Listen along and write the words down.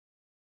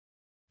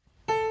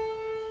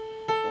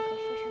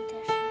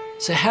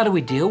So how do we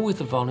deal with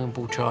a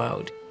vulnerable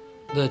child?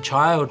 The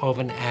child of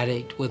an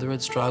addict, whether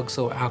it's drugs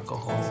or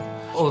alcohol,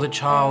 or the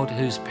child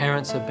whose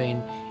parents have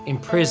been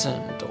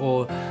imprisoned,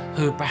 or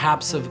who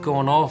perhaps have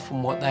gone off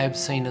from what they've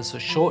seen as a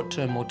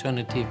short-term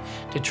alternative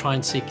to try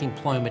and seek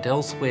employment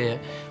elsewhere,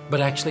 but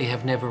actually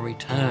have never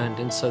returned.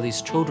 And so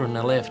these children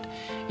are left,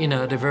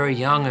 at a very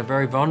young, a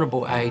very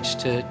vulnerable age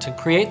to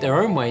create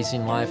their own ways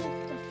in life.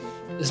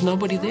 There's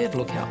nobody there to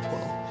look out for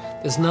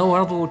them. There's no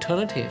other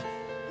alternative.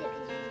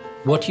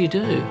 What do you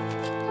do?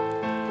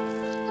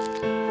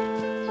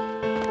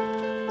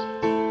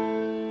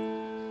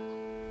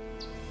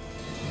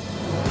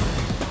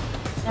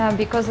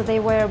 Because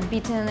they were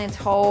beaten at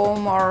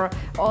home or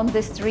on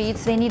the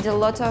streets, they need a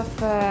lot of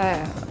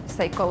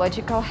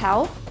psychological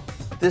help.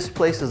 This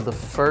place is the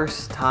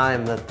first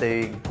time that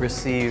they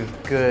receive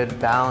good,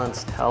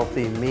 balanced,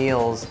 healthy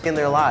meals in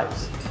their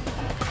lives.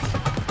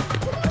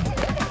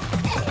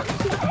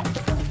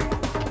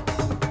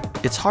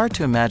 It's hard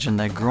to imagine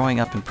that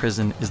growing up in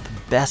prison is the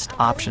best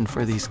option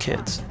for these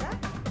kids.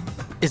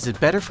 Is it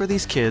better for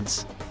these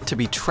kids to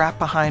be trapped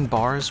behind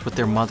bars with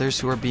their mothers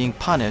who are being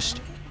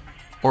punished,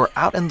 or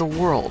out in the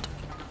world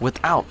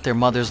without their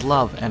mother's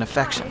love and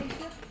affection?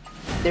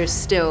 There's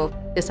still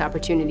this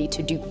opportunity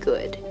to do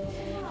good.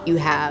 You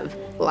have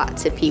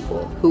lots of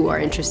people who are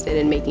interested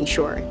in making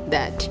sure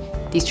that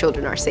these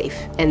children are safe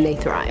and they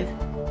thrive.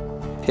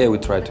 Here we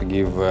try to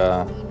give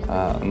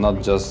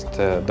not just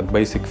the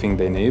basic thing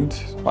they need,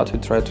 but we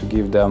try to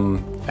give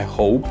them a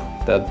hope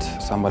that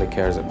somebody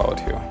cares about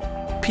you.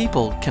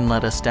 People can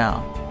let us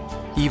down.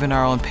 Even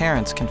our own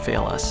parents can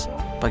fail us.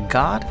 But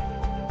God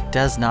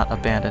does not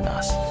abandon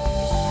us.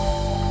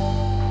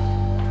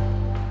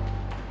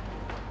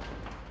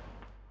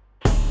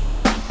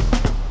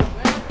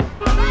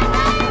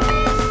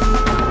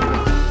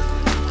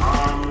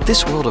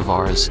 This world of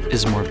ours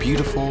is more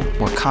beautiful,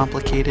 more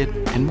complicated,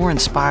 and more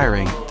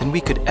inspiring than we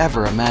could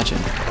ever imagine.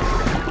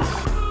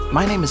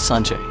 My name is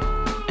Sanjay,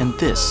 and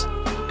this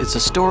is the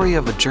story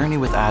of a journey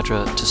with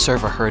ADRA to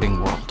serve a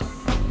hurting world.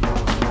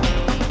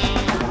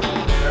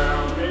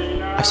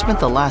 I've spent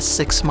the last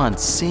 6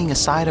 months seeing a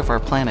side of our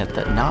planet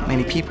that not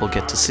many people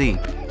get to see,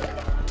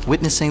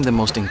 witnessing the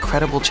most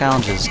incredible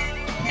challenges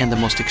and the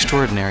most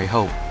extraordinary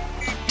hope.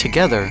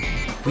 Together,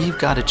 we've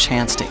got a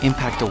chance to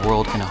impact the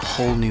world in a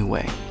whole new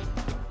way.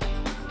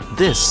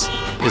 This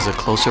is A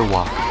Closer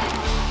Walk.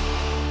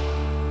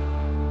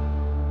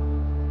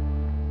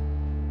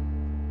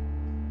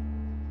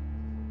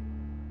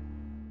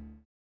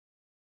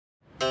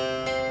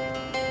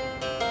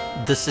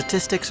 The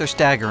statistics are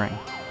staggering.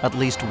 At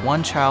least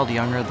one child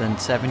younger than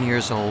 7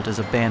 years old is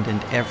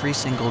abandoned every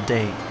single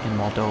day in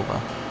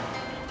Moldova.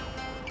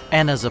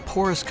 And as the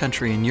poorest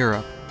country in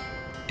Europe,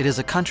 it is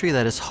a country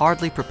that is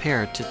hardly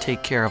prepared to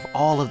take care of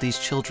all of these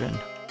children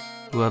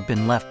who have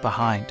been left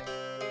behind.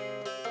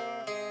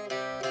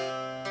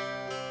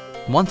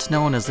 Once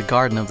known as the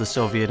Garden of the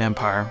Soviet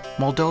Empire,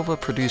 Moldova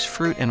produced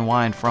fruit and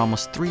wine for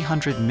almost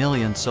 300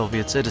 million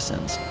Soviet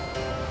citizens.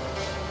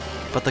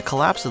 But the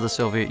collapse of the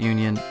Soviet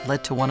Union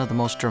led to one of the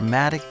most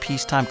dramatic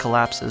peacetime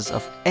collapses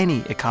of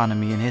any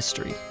economy in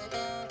history.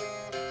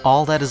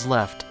 All that is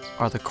left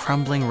are the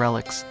crumbling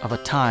relics of a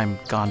time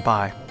gone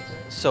by.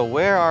 So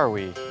where are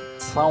we?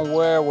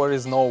 Somewhere where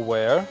is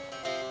nowhere,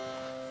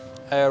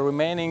 a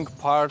remaining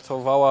part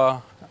of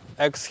our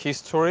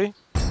ex-history.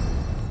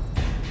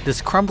 This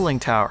crumbling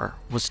tower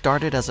was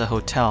started as a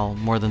hotel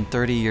more than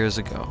 30 years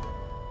ago.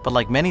 But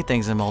like many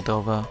things in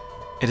Moldova,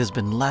 it has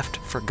been left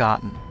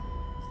forgotten.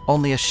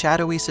 Only a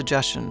shadowy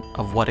suggestion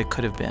of what it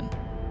could have been.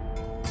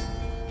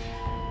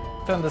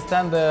 To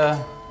understand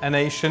a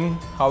nation,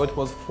 how it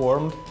was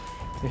formed,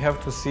 you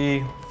have to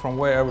see from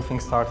where everything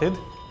started.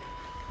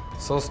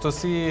 So to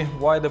see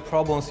why the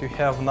problems you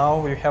have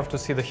now, you have to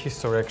see the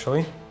history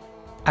actually.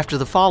 After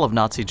the fall of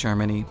Nazi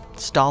Germany,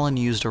 Stalin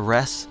used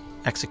arrests,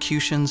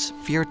 executions,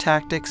 fear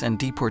tactics, and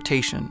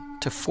deportation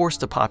to force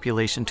the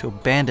population to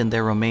abandon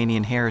their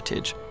Romanian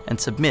heritage and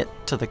submit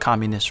to the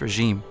communist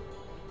regime.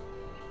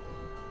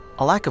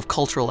 A lack of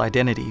cultural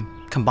identity,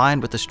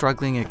 combined with a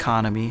struggling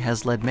economy,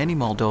 has led many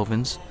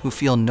Moldovans who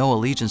feel no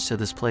allegiance to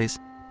this place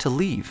to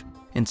leave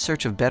in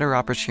search of better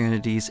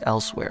opportunities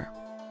elsewhere.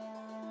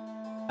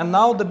 And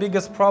now the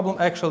biggest problem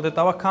actually that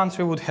our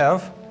country would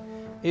have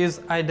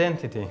is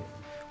identity.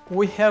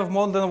 We have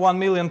more than 1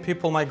 million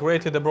people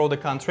migrated abroad the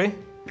country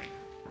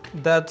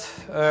that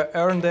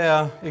earn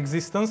their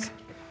existence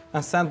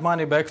and send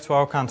money back to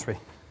our country.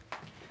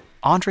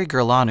 Andrei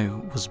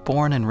was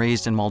born and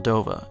raised in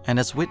Moldova and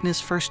has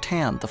witnessed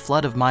firsthand the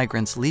flood of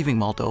migrants leaving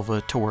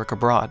Moldova to work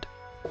abroad.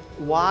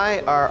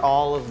 Why are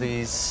all of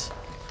these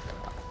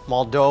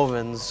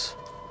Moldovans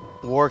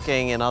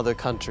working in other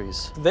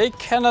countries? They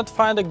cannot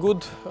find a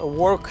good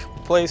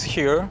workplace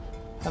here,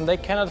 and they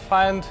cannot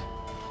find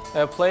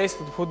a place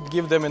that would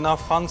give them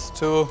enough funds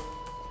to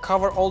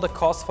cover all the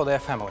costs for their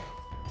family.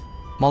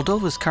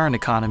 Moldova's current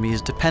economy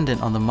is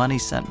dependent on the money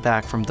sent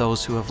back from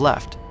those who have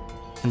left.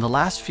 In the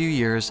last few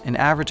years, an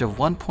average of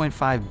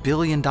 $1.5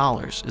 billion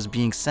is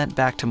being sent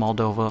back to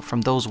Moldova from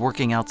those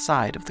working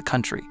outside of the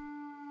country.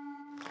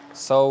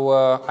 So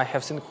I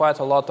have seen quite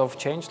a lot of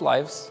changed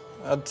lives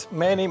at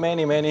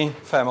many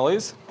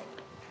families.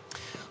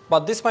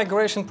 But these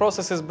migration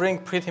processes bring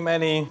pretty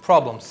many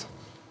problems,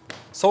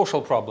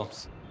 social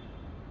problems.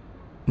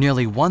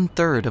 Nearly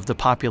 1/3 of the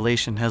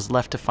population has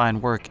left to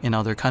find work in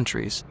other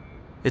countries.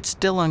 It's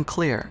still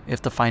unclear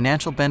if the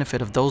financial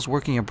benefit of those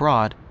working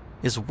abroad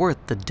is worth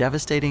the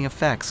devastating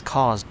effects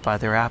caused by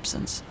their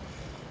absence.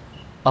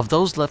 Of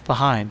those left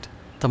behind,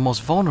 the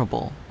most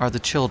vulnerable are the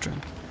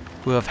children,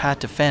 who have had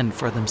to fend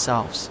for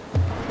themselves.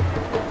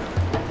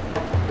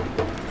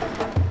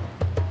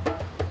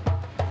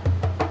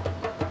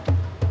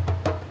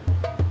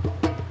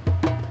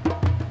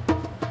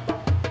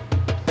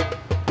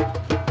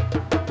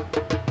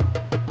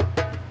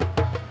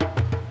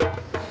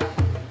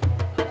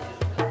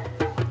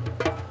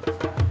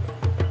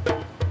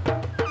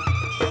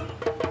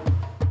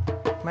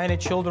 Many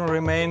children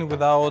remain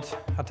without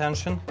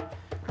attention,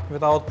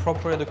 without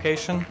proper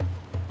education.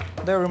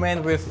 They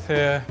remain with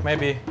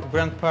maybe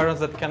grandparents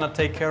that cannot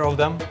take care of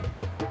them.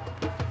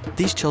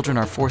 These children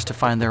are forced to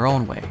find their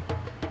own way,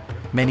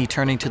 many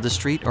turning to the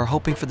street or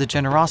hoping for the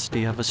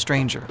generosity of a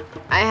stranger.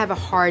 I have a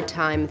hard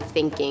time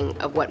thinking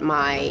of what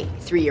my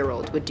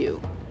 3-year-old would do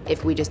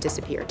if we just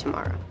disappeared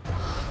tomorrow.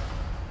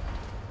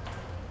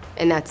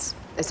 And that's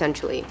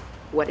essentially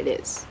what it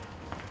is.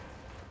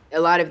 A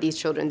lot of these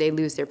children, they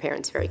lose their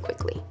parents very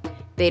quickly.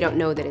 They don't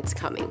know that it's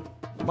coming.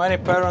 Many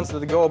parents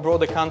that go abroad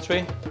the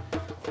country,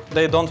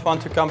 they don't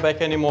want to come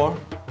back anymore,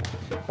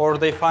 or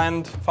they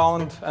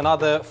formed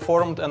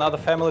another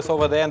families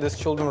over there, and these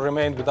children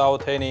remain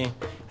without any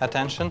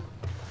attention.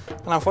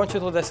 And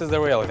unfortunately, this is the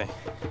reality.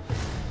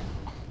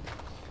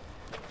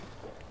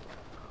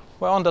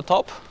 We're on the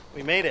top.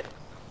 We made it.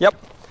 Yep.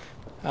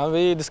 And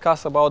we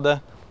discuss about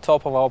the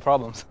top of our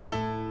problems.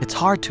 It's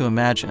hard to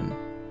imagine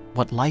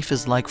what life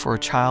is like for a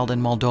child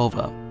in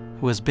Moldova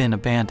who has been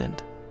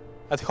abandoned.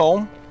 At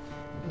home,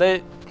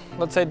 they,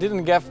 let's say,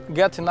 didn't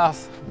get enough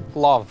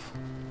love.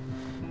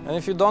 And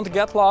if you don't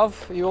get love,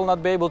 you will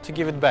not be able to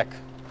give it back.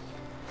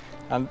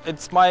 And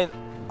it's my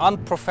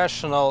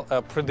unprofessional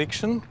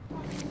prediction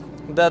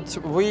that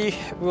we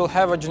will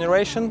have a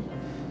generation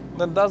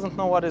that doesn't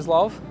know what is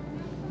love,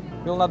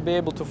 will not be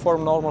able to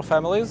form normal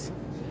families,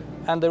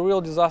 and the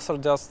real disaster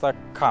just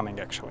coming,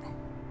 actually.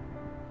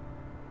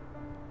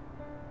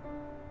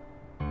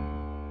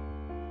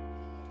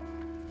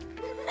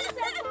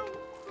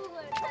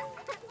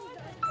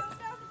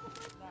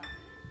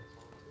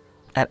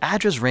 At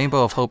ADRA's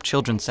Rainbow of Hope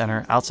Children's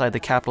Center outside the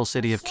capital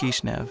city of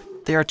Chisinau,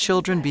 there are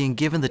children being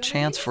given the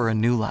chance for a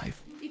new life,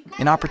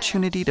 an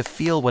opportunity to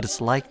feel what it's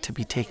like to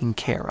be taken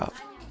care of.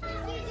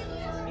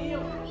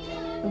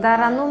 Dar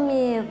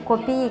anume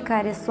copiii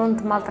care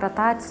sunt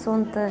maltratați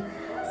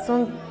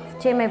sunt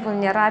cei mai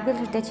vulnerabili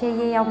și de aceea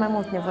ei au mai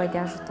mult nevoie de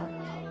ajutor.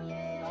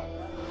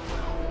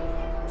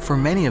 For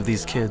many of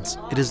these kids,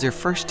 it is their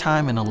first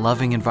time in a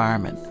loving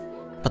environment,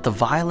 but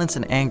the violence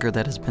and anger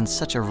that has been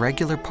such a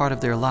regular part of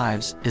their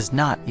lives is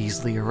not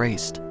easily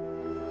erased.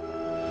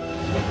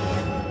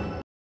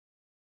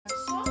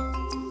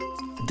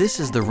 This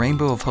is the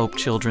Rainbow of Hope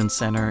Children's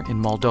Center in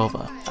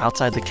Moldova,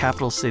 outside the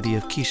capital city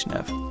of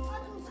Chisinau.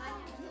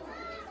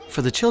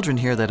 For the children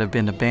here that have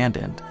been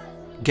abandoned,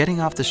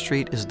 getting off the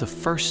street is the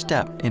first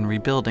step in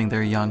rebuilding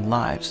their young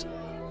lives.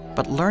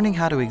 But learning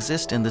how to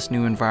exist in this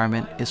new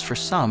environment is for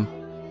some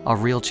a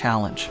real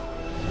challenge.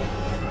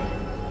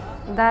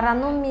 Dar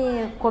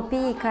anume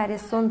copiii care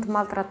sunt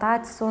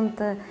maltratați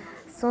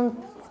sunt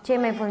cei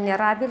mai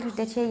vulnerabili și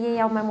de aceea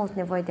ei au mai mult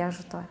nevoie de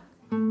ajutor.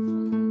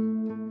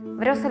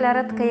 Vreau să le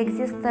arăt că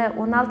există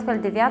un alt fel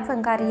de viață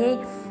în care ei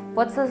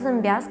pot să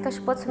zâmbească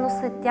și pot să nu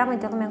se teamă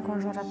de lumea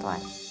înconjurătoare.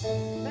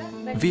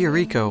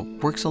 Viorico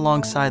works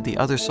alongside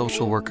the other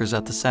social workers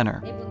at the center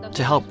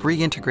to help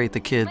reintegrate the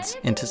kids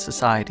into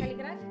society.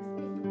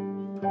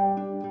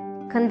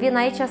 Când vin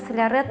aici să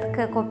le arăt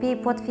că copiii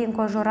pot fi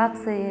înconjurați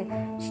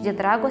și de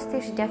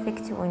dragoste și de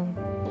afecțiune.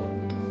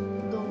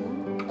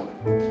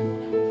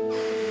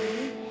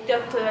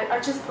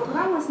 Acest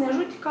program o să ne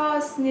ajute ca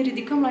să ne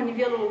ridicăm la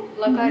nivelul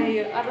la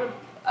care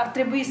ar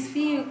trebui să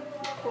fie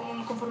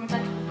în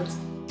conformitate cu vârsta.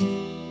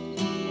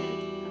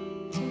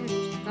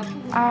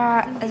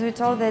 As we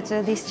told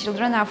that these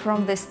children are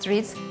from the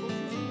streets,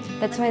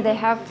 that's why they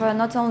have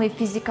not only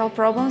physical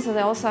problems,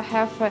 they also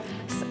have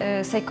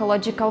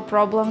psychological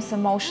problems,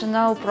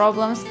 emotional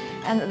problems,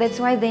 and that's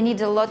why they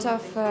need a lot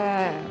of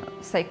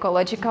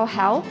psychological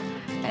help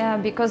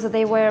because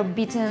they were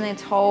beaten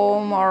at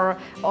home or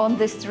on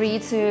the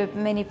streets.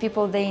 Many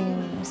people, they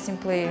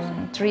simply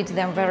treat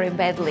them very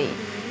badly.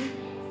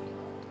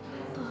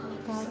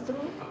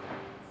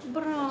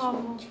 Bravo!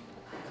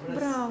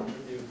 Bravo!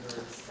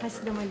 Hai să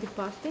dăm mai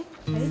departe.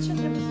 Aici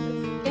trebuie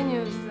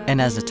să... And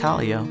as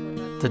Natalia,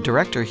 the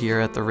director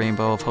here at the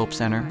Rainbow of Hope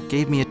Center,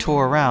 gave me a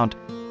tour around,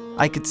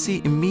 I could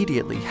see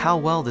immediately how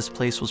well this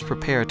place was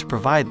prepared to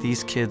provide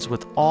these kids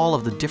with all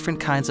of the different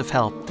kinds of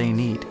help they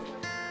need.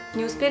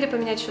 Не успели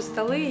поменять еще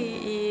столы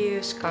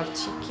и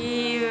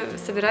шкафчики,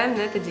 собираем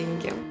на это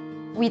деньги.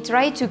 We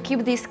try to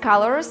keep these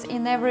colors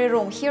in every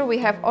room. Here we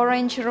have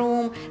orange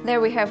room,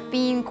 there we have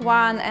pink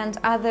one, and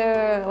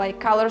other like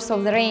colors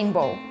of the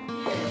rainbow.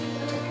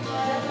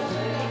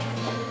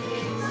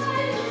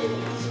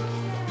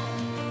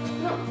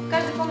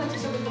 Каждая комната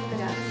все будет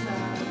повторяться.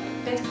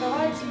 5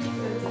 кроватей,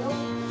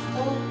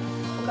 стол,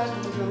 у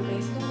каждого ребенка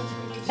есть тумбочка.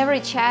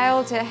 Every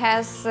child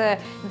has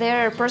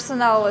their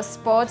personal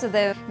spot.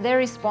 They're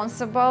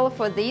responsible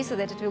for this, so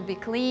that it will be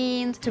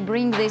cleaned, to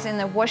bring this in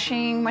a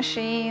washing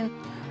machine.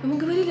 Мы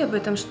говорили об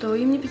этом, что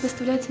им не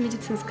предоставляется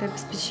медицинское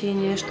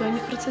обеспечение, что они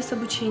в процесс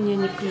обучения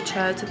не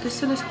включаются. То есть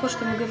все до сих пор,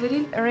 что мы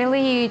говорили.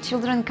 Really,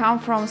 children come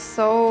from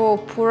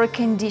so poor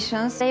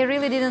conditions. They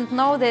really didn't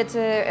know that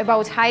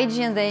about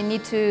hygiene. They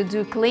need to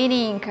do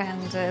cleaning,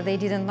 and they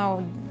didn't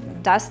know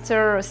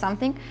duster or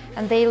something,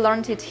 and they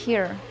learned it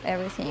here,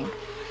 everything.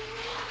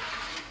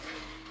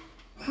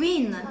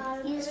 Queen.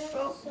 Is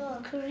from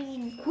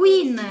green.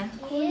 Queen.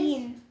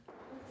 Green.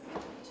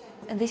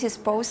 And this is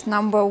post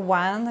number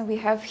 1. We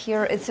have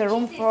here, it's a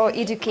room for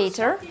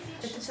educator.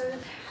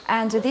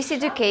 And this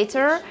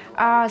educator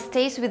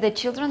stays with the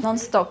children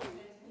non-stop.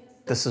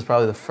 This is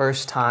probably the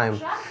first time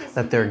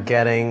that they're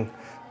getting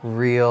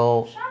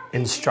real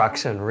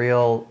instruction,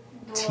 real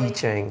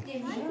teaching.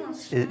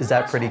 Is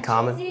that pretty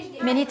common?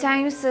 Many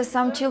times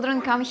some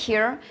children come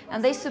here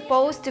and they're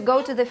supposed to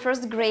go to the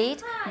first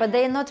grade, but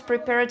they're not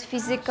prepared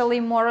physically,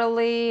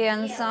 morally,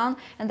 and so on.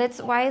 And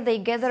that's why they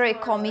gather a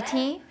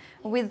committee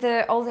with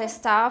all the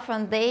staff,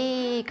 and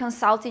they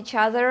consult each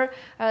other.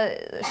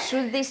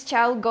 Should this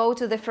child go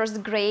to the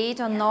first grade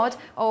or not?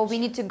 Or we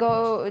need to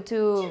go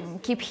to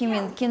keep him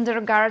in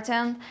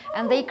kindergarten.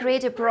 And they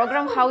create a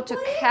program how to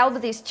help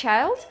this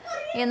child,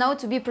 you know,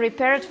 to be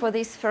prepared for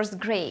this first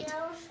grade.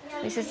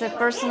 This is a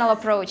personal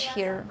approach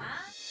here.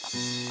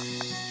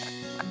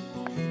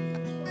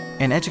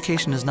 And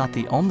education is not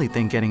the only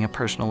thing getting a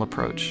personal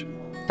approach.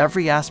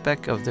 Every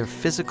aspect of their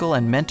physical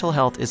and mental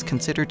health is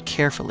considered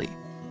carefully.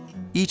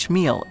 Each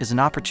meal is an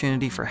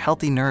opportunity for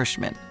healthy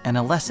nourishment and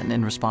a lesson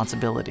in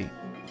responsibility.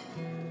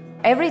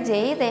 Every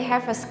day they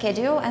have a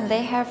schedule and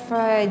they have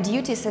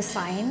duties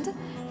assigned.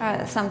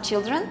 Some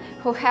children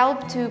who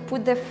help to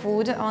put the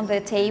food on the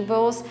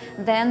tables,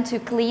 then to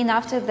clean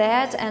after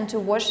that and to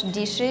wash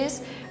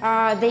dishes.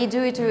 They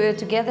do it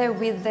together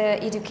with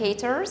the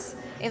educators.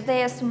 If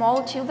they are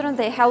small children,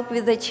 they help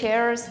with the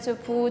chairs to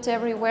put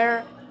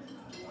everywhere.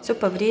 Все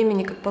по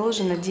времени, как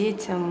положено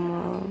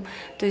детям.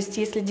 То есть,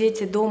 если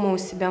дети дома у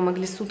себя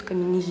могли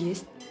сутками не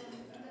есть.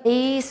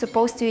 They're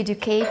supposed to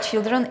educate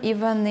children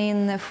even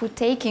in food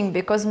taking,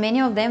 because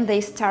many of them,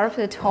 they starve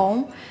at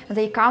home.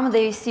 They come,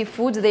 they see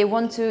food, they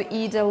want to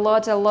eat a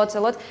lot,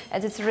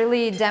 and it's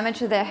really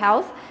damaging their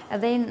health.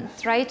 And they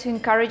try to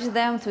encourage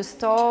them to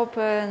stop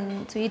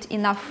and to eat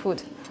enough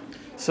food.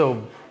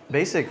 So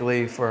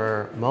basically,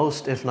 for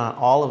most, if not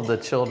all of the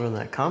children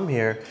that come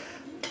here,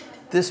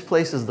 this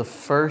place is the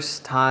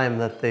first time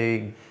that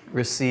they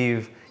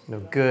receive,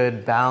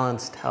 good,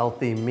 balanced,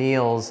 healthy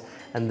meals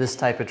and this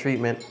type of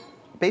treatment,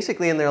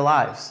 basically in their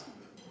lives.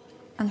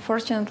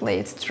 Unfortunately,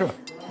 it's true.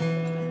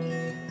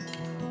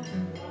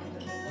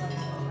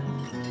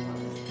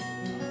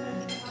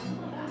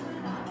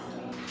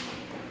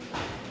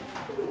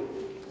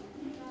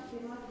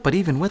 But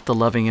even with the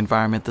loving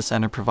environment the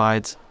center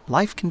provides,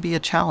 life can be a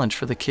challenge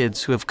for the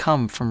kids who have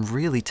come from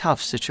really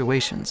tough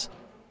situations.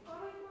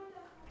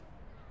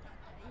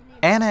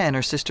 Anna and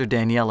her sister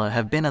Daniela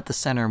have been at the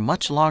center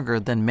much longer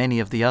than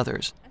many of the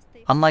others.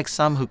 Unlike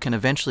some who can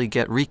eventually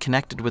get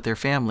reconnected with their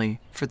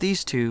family, for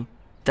these two,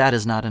 that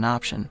is not an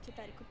option.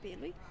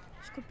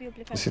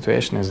 The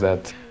situation is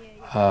that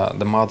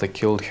the mother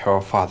killed her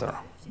father.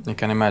 You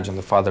can imagine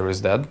the father is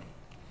dead,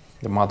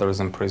 the mother is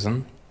in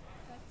prison,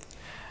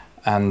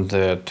 and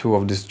two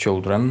of these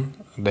children,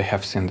 they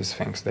have seen these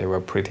things. They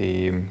were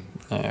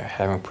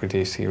having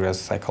pretty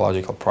serious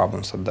psychological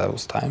problems at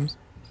those times.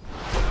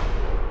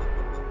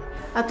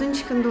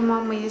 Atunci când o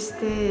mamă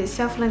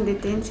se află în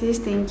detenție,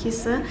 este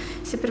închisă,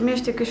 se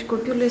primește că și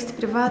copilul este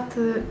privat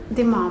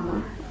de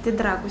mamă, de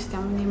dragostea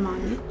unei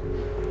mame.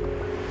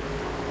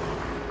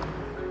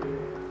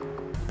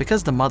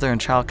 Because the mother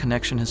and child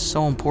connection is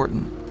so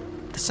important,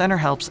 the center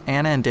helps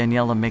Anna and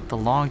Daniela make the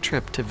long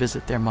trip to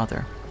visit their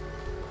mother.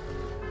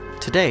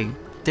 Today,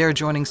 they are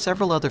joining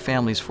several other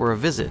families for a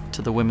visit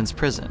to the women's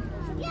prison.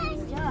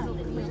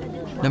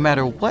 No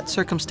matter what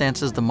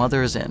circumstances the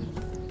mother is in,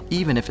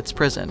 even if it's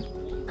prison,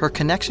 her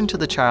connection to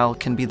the child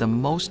can be the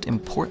most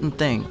important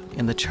thing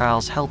in the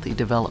child's healthy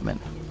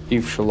development.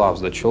 If she loves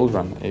the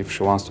children, if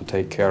she wants to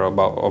take care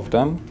of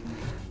them,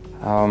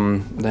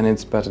 then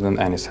it's better than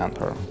any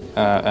center.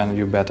 And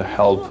you better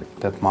help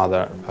that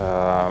mother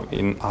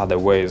in other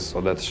ways so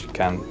that she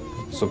can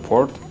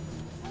support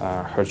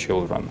her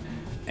children.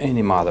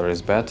 Any mother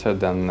is better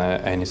than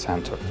any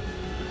center.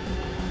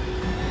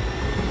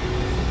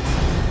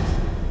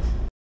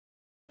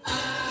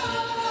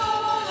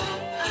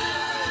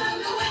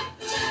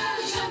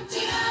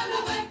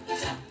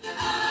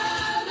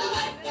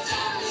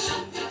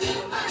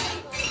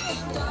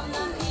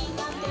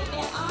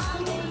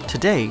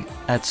 Today,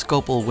 at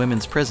Skopje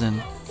Women's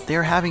Prison, they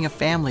are having a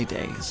family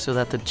day so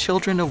that the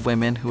children of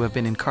women who have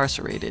been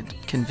incarcerated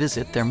can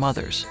visit their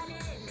mothers.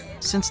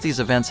 Since these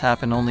events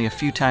happen only a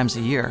few times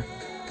a year,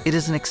 it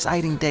is an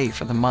exciting day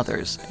for the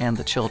mothers and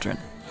the children.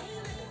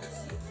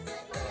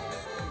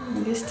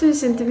 Este un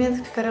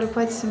sentiment pe care îl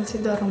poate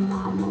simți doar o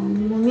mamă.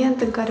 Un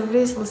moment în care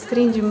vrei să-l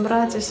strângi în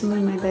brațe și să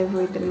nu mai dai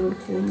voie de lângă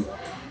tine.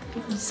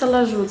 Să-l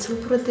ajuți, să-l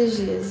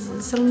protejezi,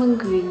 să-l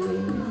mângâi,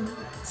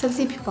 să-l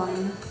ții pe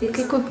palmă.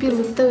 Că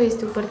copilul tău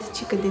este o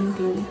părticică din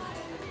tine.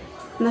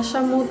 În așa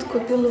mod,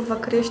 copilul va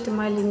crește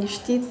mai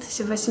liniștit,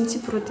 se va simți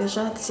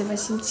protejat, se va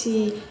simți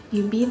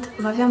iubit,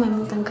 va avea mai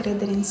multă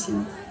încredere în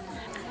sine.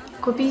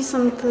 Copiii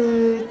sunt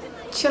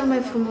cel mai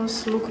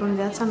frumos lucru în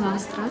viața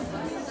noastră.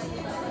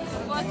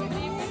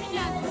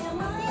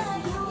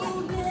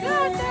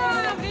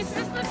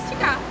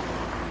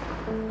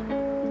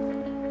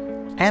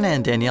 Anna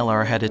and Daniela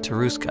are headed to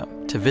Ruska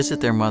to visit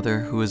their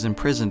mother who is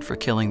imprisoned for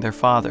killing their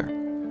father.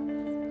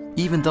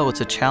 Even though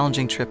it's a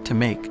challenging trip to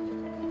make,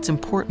 it's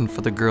important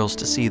for the girls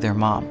to see their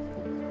mom.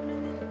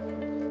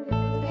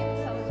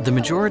 The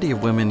majority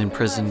of women in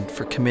prison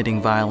for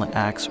committing violent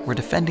acts were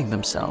defending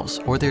themselves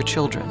or their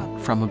children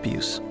from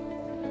abuse.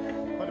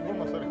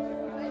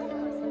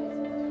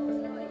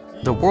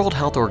 The World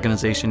Health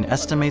Organization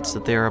estimates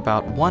that there are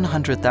about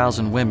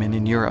 100,000 women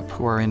in Europe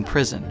who are in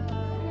prison.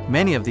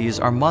 Many of these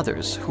are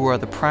mothers who are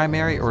the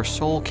primary or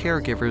sole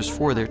caregivers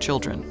for their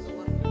children.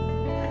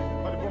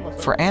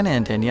 For Anna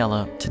and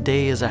Daniela,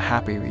 today is a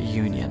happy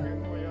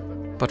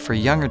reunion. But for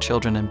younger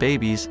children and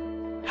babies,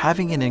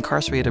 having an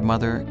incarcerated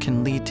mother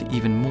can lead to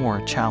even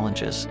more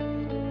challenges.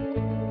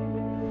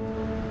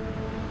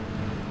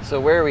 So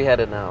where are we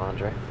headed now,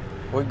 Andrei?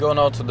 We go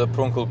now to the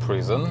Prunkul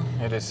prison.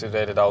 It is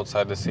situated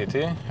outside the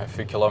city, a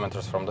few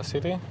kilometers from the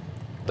city.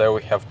 There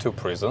we have two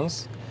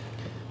prisons.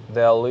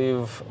 They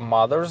live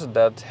mothers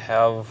that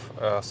have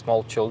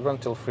small children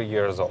till 3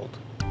 years old.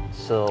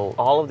 So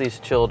all of these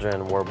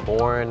children were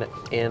born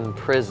in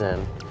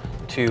prison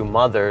to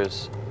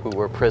mothers who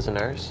were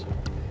prisoners.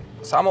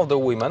 Some of the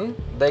women,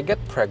 they get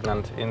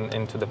pregnant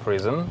into the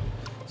prison.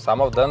 Some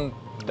of them,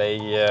 they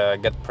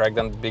get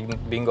pregnant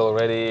being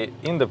already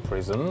in the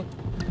prison.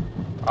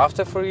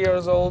 After 3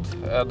 years old,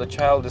 the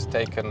child is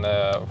taken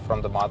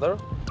from the mother,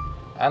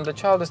 and the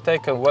child is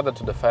taken whether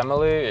to the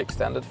family,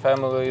 extended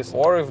families,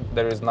 or if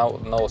there is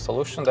no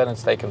solution, then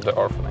it's taken to the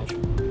orphanage.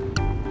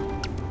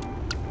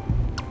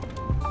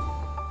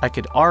 I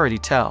could already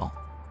tell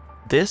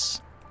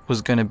this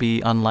was going to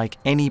be unlike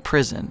any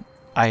prison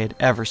I had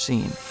ever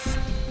seen.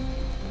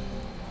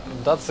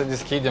 That's a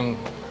deschidem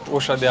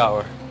ușa de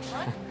aur.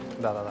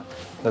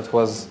 That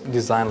was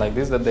designed like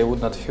this, that they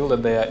would not feel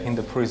that they are in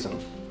the prison.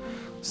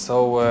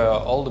 So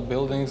all the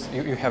buildings,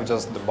 you have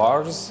just the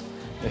bars,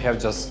 you have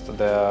just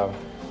the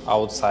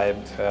outside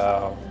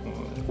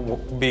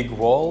big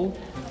wall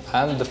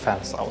and the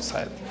fence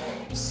outside.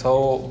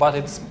 So, but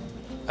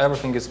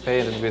everything is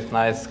painted with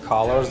nice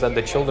colors that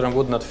the children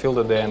would not feel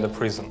that they're in the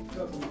prison.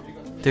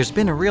 There's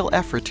been a real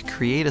effort to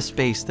create a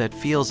space that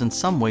feels in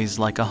some ways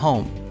like a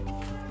home.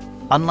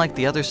 Unlike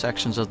the other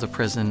sections of the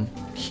prison,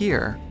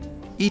 here,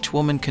 each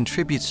woman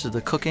contributes to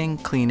the cooking,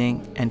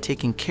 cleaning, and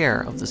taking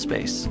care of the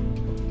space.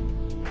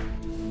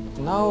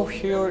 Now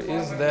here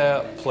is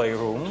the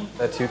playroom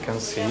that you can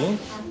see.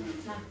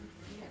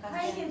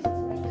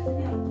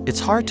 It's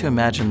hard to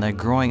imagine that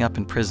growing up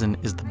in prison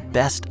is the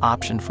best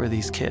option for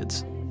these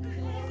kids.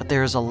 But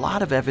there is a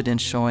lot of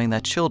evidence showing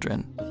that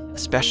children,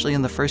 especially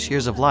in the first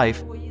years of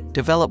life,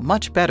 develop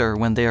much better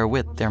when they are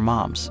with their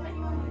moms.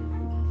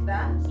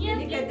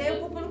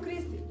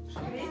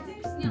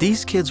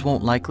 These kids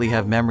won't likely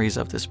have memories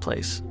of this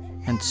place,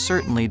 and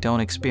certainly don't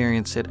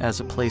experience it as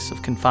a place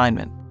of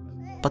confinement,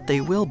 but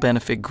they will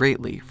benefit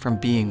greatly from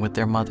being with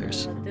their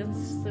mothers.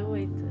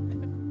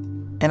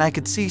 And I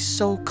could see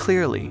so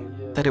clearly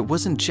that it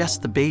wasn't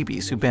just the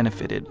babies who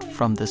benefited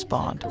from this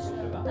bond.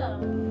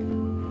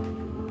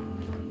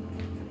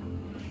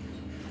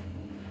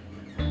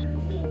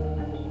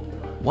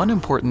 One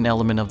important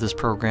element of this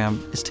program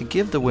is to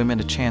give the women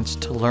a chance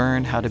to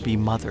learn how to be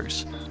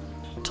mothers,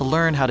 to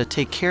learn how to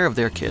take care of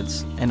their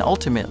kids, and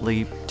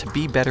ultimately to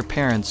be better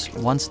parents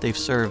once they've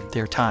served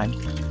their time.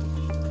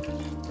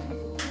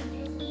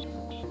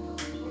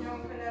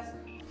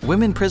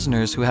 Women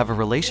prisoners who have a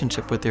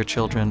relationship with their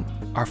children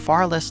are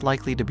far less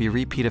likely to be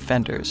repeat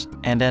offenders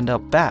and end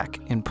up back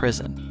in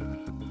prison.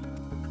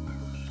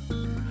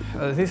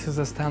 This is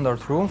a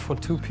standard room for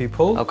two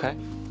people. Okay.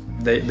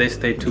 They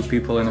stay two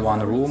people in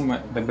one room.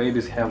 The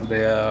babies have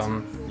their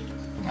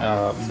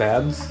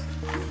beds.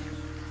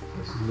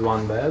 This is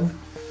one bed.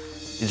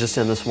 Just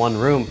in this one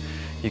room,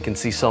 you can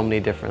see so many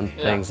different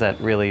things that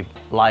really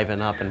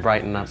liven up and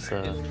brighten up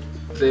the...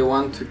 They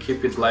want to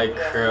keep it like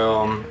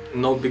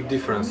no big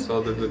difference,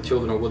 so that the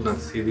children would not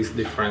see this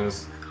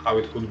difference, how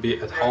it would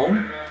be at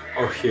home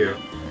or here.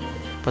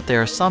 But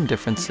there are some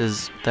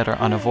differences that are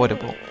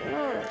unavoidable.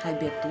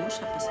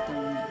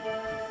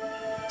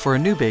 For a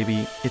new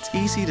baby, it's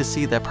easy to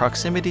see that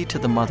proximity to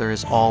the mother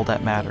is all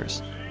that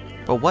matters.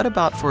 But what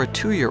about for a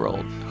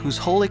 2-year-old whose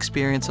whole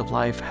experience of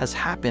life has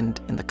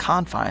happened in the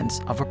confines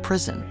of a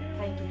prison?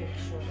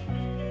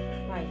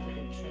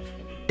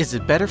 Is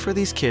it better for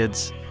these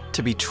kids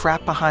to be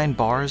trapped behind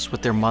bars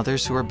with their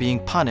mothers who are being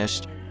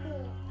punished,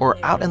 or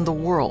out in the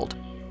world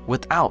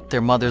without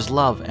their mother's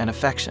love and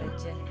affection?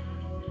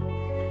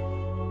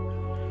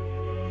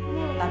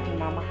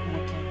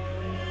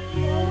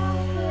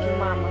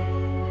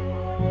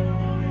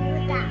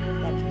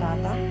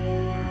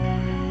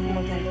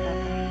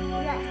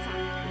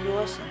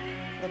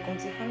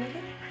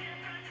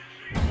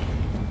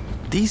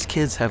 These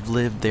kids have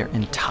lived their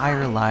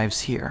entire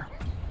lives here.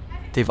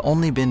 They've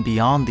only been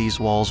beyond these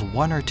walls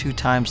 1 or 2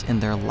 times in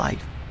their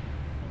life.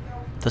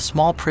 The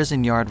small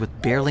prison yard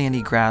with barely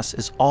any grass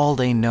is all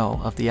they know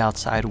of the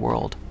outside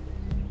world.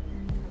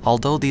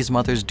 Although these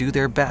mothers do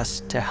their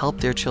best to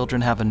help their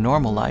children have a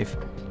normal life,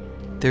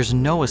 there's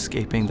no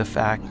escaping the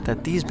fact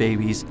that these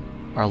babies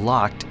are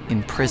locked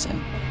in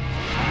prison.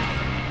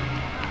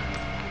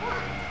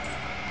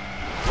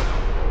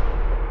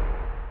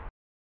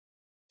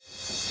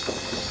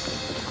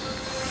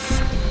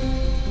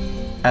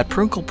 At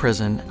Prunkel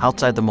Prison,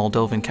 outside the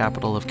Moldovan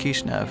capital of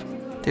Chisinau,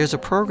 there's a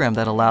program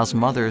that allows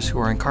mothers who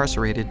are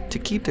incarcerated to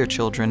keep their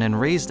children and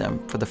raise them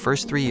for the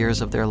first 3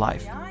 years of their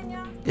life.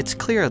 It's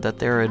clear that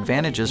there are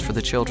advantages for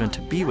the children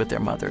to be with their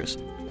mothers,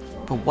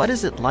 but what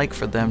is it like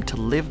for them to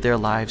live their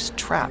lives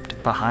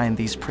trapped behind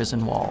these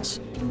prison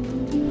walls?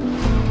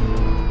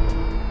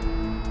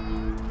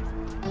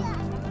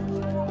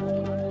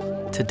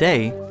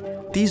 Today,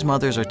 these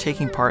mothers are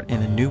taking part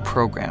in a new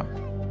program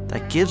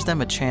that gives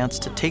them a chance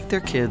to take their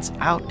kids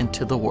out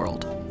into the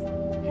world.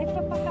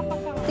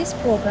 This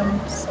program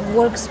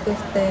works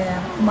with the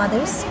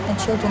mothers and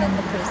children in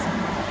the prison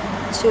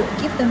to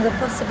give them the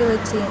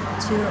possibility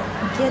to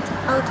get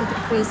out of the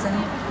prison,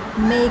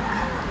 make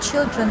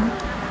children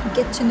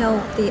get to know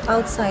the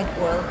outside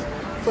world,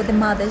 for the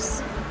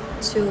mothers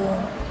to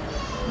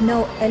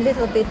know a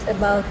little bit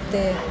about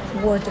the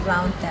world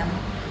around them,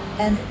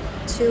 and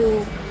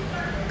to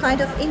kind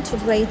of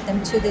integrate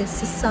them to the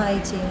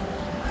society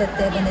that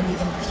they're going to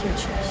live in the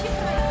future.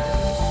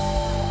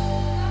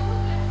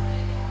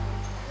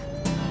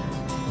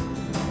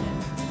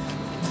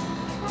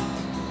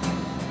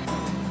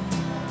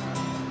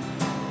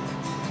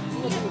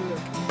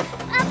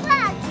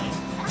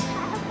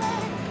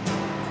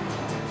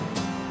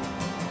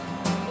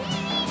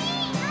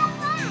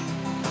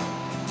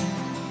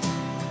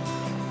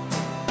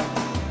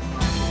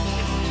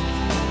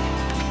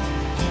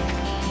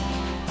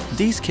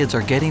 These kids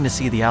are getting to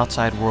see the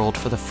outside world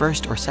for the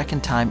first or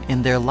second time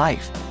in their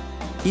life.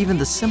 Even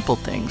the simple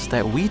things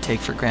that we take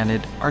for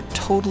granted are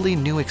totally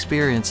new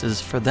experiences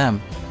for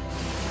them.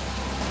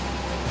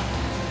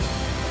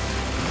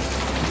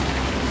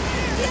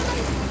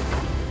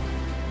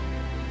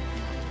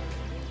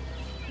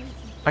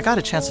 I got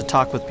a chance to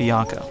talk with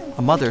Bianca,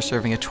 a mother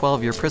serving a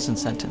 12-year prison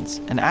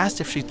sentence, and asked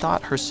if she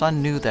thought her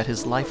son knew that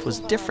his life was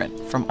different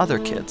from other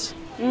kids.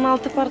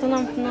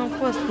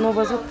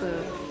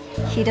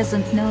 He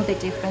doesn't know the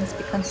difference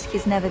because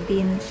he's never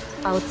been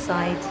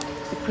outside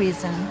the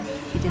prison.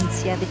 He didn't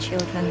see other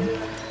children,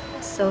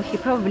 so he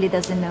probably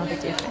doesn't know the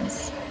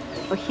difference.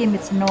 For him,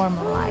 it's a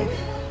normal life.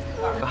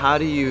 How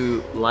do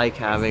you like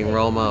having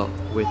Roma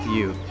with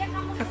you?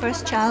 Her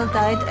first child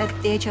died at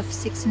the age of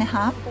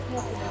 6.5,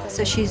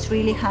 so she's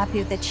really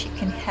happy that she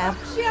can have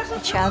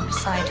a child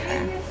beside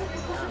her.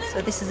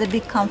 So this is a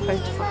big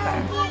comfort for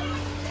her.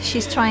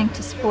 She's trying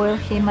to spoil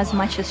him as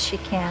much as she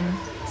can,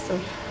 so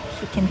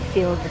he can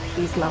feel that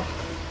he's loved.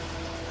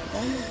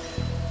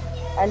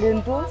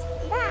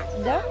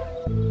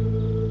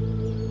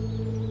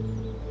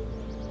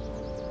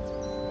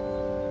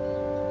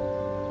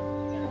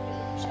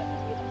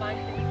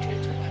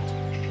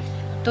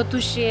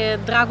 Totuși,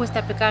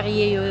 dragostea pe care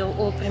ei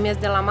o primesc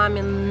de la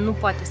mame nu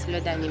poate să le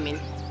dea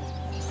nimeni.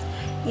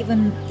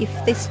 Even if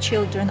these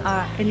children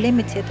are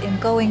limited in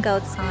going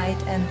outside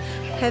and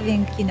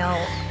having,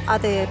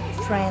 other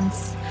friends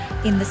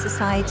in the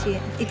society,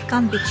 it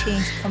can't be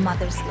changed for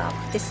mother's love.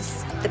 This is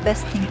the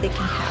best thing they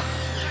can have.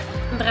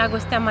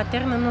 Dragostea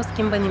maternă nu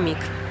schimbă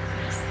nimic.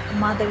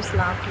 Mother's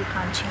love you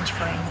can't change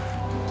for anything.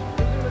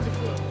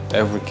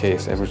 Every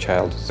case, every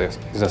child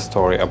is a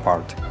story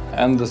apart.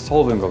 And the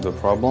solving of the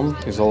problem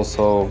is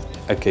also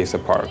a case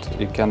apart.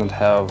 You cannot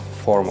have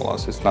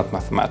formulas, it's not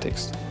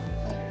mathematics.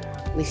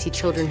 We see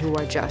children who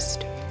are just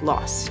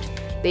lost.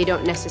 They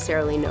don't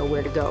necessarily know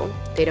where to go.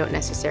 They don't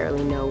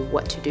necessarily know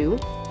what to do.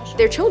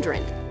 They're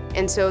children,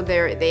 and so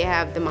they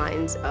have the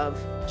minds of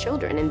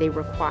children and they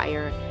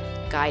require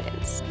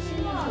guidance.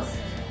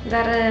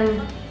 Dar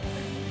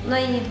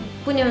noi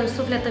punem în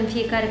suflet în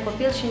fiecare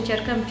copil și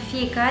încercăm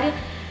fiecare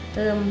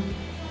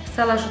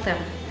să-l ajutăm.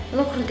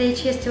 Lucrul de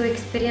aici este o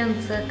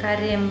experiență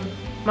care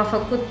m-a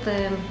făcut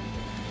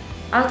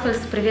altfel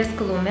să privesc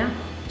lumea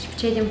și pe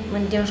cei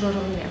din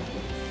jurul meu.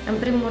 În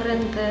primul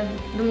rând,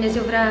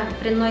 Dumnezeu vrea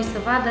prin noi să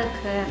vadă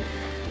că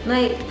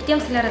noi putem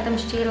să le arătăm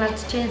și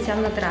ceilalți ce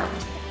înseamnă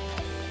dragoste.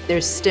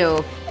 There's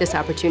still this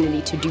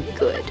opportunity to do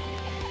good.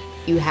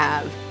 You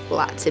have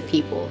lots of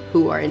people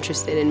who are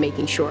interested in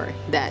making sure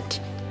that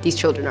these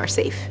children are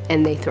safe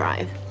and they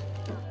thrive.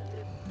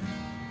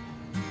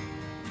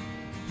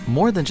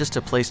 More than just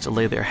a place to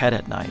lay their head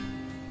at night,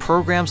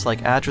 programs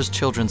like ADRA's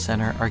Children's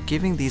Center are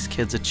giving these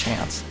kids a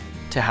chance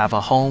to have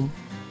a home,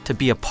 to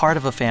be a part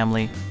of a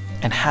family,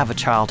 and have a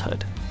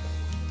childhood.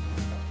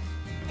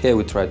 Here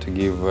we try to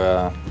give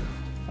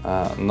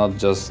not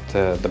just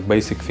the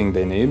basic thing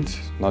they need,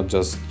 not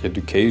just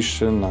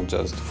education, not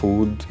just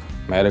food,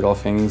 medical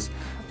things,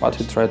 but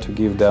we try to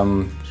give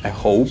them a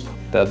hope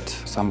that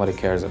somebody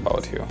cares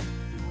about you.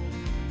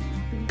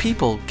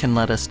 People can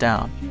let us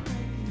down.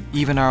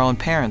 Even our own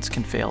parents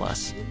can fail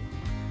us.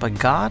 But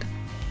God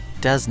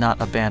does not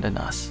abandon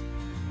us,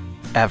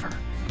 ever.